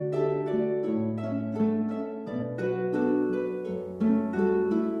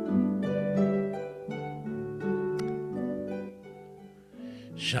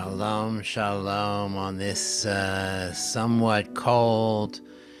Shalom, shalom on this somewhat cold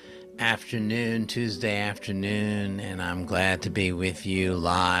afternoon, Tuesday afternoon, and I'm glad to be with you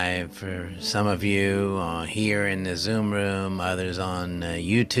live. For some of you here in the Zoom room, others on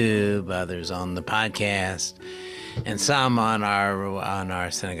YouTube, others on the podcast, and some on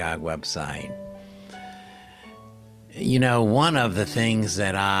our synagogue website. You know, one of the things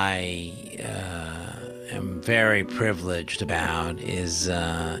that I am very privileged about is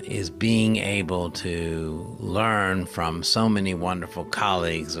being able to learn from so many wonderful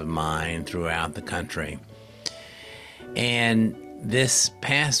colleagues of mine throughout the country. And this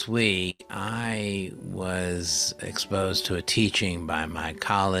past week, I was exposed to a teaching by my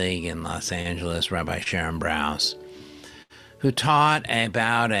colleague in Los Angeles, Rabbi Sharon Brous, who taught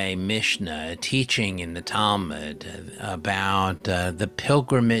about a Mishnah, a teaching in the Talmud about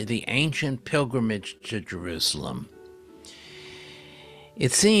the ancient pilgrimage to Jerusalem.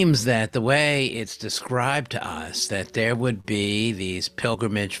 It seems that the way it's described to us, that there would be these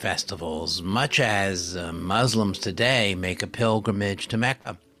pilgrimage festivals, much as Muslims today make a pilgrimage to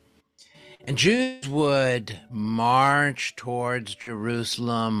Mecca. And Jews would march towards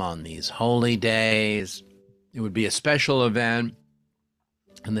Jerusalem on these holy days. It would be a special event,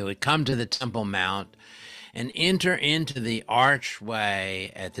 and they would come to the Temple Mount and enter into the archway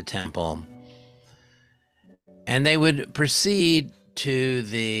at the temple, and they would proceed to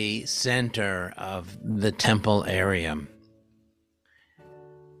the center of the temple area.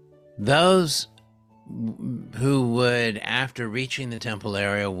 Those who would, after reaching the temple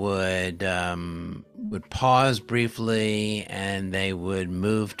area, would pause briefly, and they would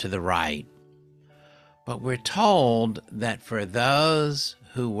move to the right. But we're told that for those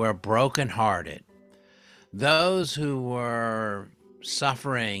who were brokenhearted, those who were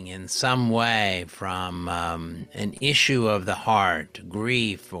suffering in some way from an issue of the heart,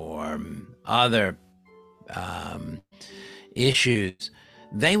 grief, or other issues,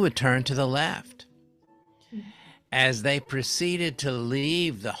 they would turn to the left. As they proceeded to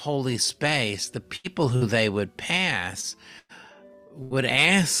leave the holy space, the people who they would pass would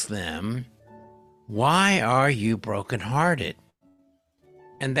ask them, "Why are you brokenhearted?"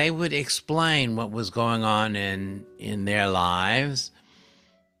 And they would explain what was going on in their lives.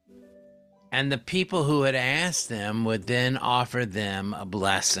 And the people who had asked them would then offer them a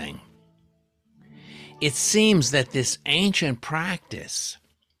blessing. It seems that this ancient practice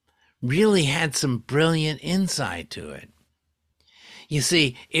really had some brilliant insight to it. You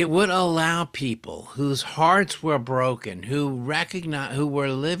see, it would allow people whose hearts were broken, who were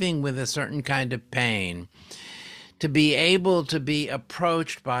living with a certain kind of pain, to be able to be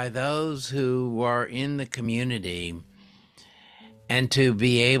approached by those who were in the community and to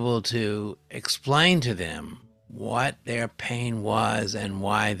be able to explain to them what their pain was and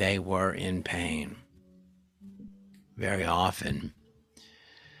why they were in pain. Very often,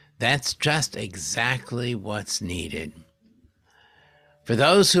 that's just exactly what's needed. For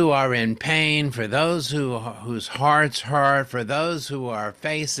those who are in pain, for those whose hearts hurt, for those who are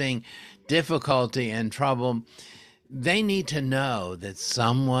facing difficulty and trouble, they need to know that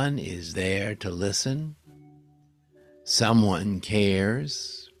someone is there to listen, someone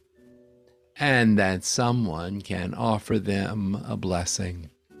cares, and that someone can offer them a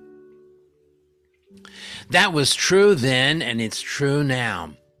blessing. That was true then, and it's true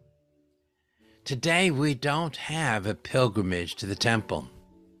now. Today, we don't have a pilgrimage to the temple.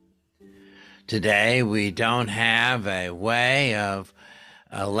 Today, we don't have a way of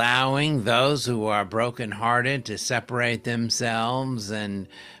allowing those who are brokenhearted to separate themselves and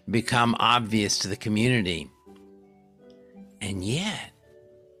become obvious to the community. And yet,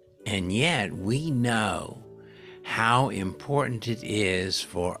 we know how important it is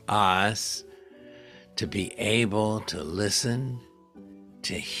for us to be able to listen,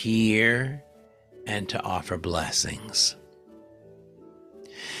 to hear, and to offer blessings.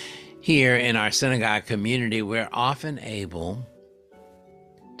 Here in our synagogue community, we're often able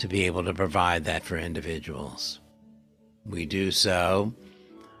to provide that for individuals. We do so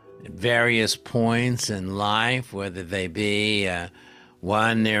at various points in life, whether they be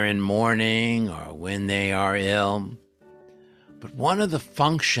when they're in mourning or when they are ill. But one of the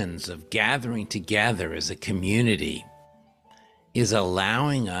functions of gathering together as a community is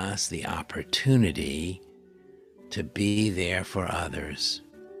allowing us the opportunity to be there for others,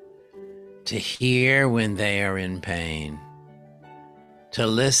 to hear when they are in pain, to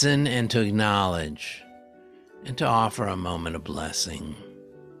listen and to acknowledge, and to offer a moment of blessing.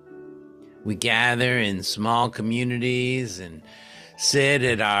 We gather in small communities and sit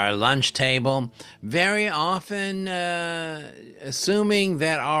at our lunch table, very often assuming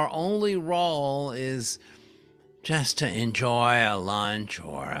that our only role is just to enjoy a lunch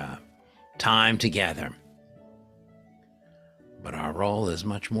or a time together. But our role is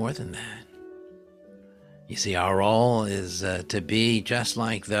much more than that. You see, our role is to be just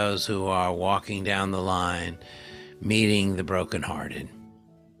like those who are walking down the line, meeting the brokenhearted.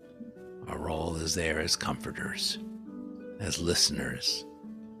 Our role is there as comforters, as listeners,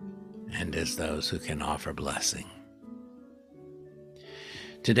 and as those who can offer blessing.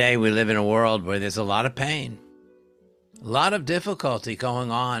 Today, we live in a world where there's a lot of pain, a lot of difficulty going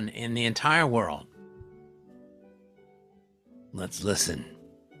on in the entire world. Let's listen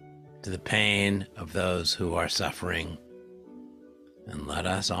to the pain of those who are suffering, and let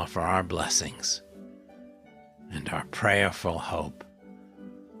us offer our blessings and our prayerful hope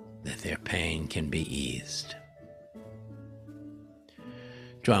that their pain can be eased.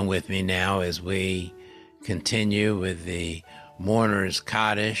 Join with me now as we continue with the Mourner's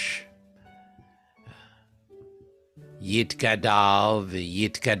Kaddish. Yitgadal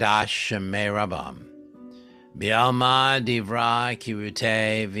v'yitkadash shemei Rabam. B'alma divra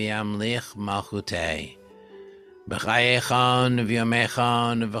kirutei v'yamlich malchutei. B'chayechon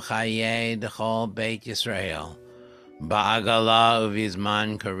v'yomechon v'chayei d'chol Beit Yisrael. Ba'agala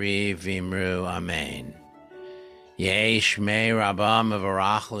uvizman kariv v'imru amen. Yeh shmei Rabam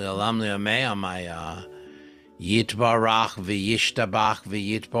v'varach li'olam li'omei amaya. Yitbarach v'yishtabach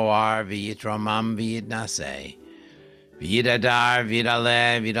v'yitpoar v'yitramam v'yitnaseh. V'yidadar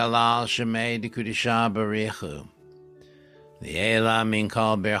v'yidaleh v'yidalal shemei d'kudisha barichu. V'yela min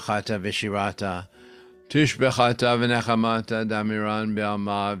kol berchata v'shirata. Tishbechata v'nechamata damiran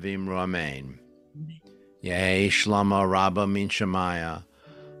b'alma v'imru amen. Yeh shlama rabba min shemaya.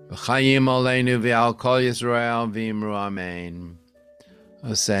 V'chayim oleinu v'al kol Yisrael v'imru amen.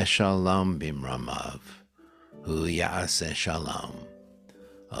 Oseh shalom b'imramav. Hu ya'aseh shalom.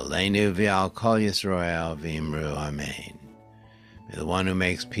 Oleinu v'al kol Yisrael v'imru amen. May the one who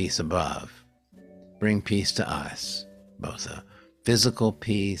makes peace above bring peace to us, both a physical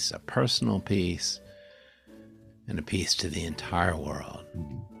peace, a personal peace, and a peace to the entire world.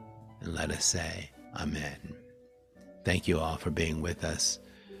 And let us say, Amen. Thank you all for being with us.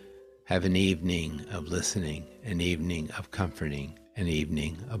 Have an evening of listening, an evening of comforting, an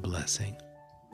evening of blessing.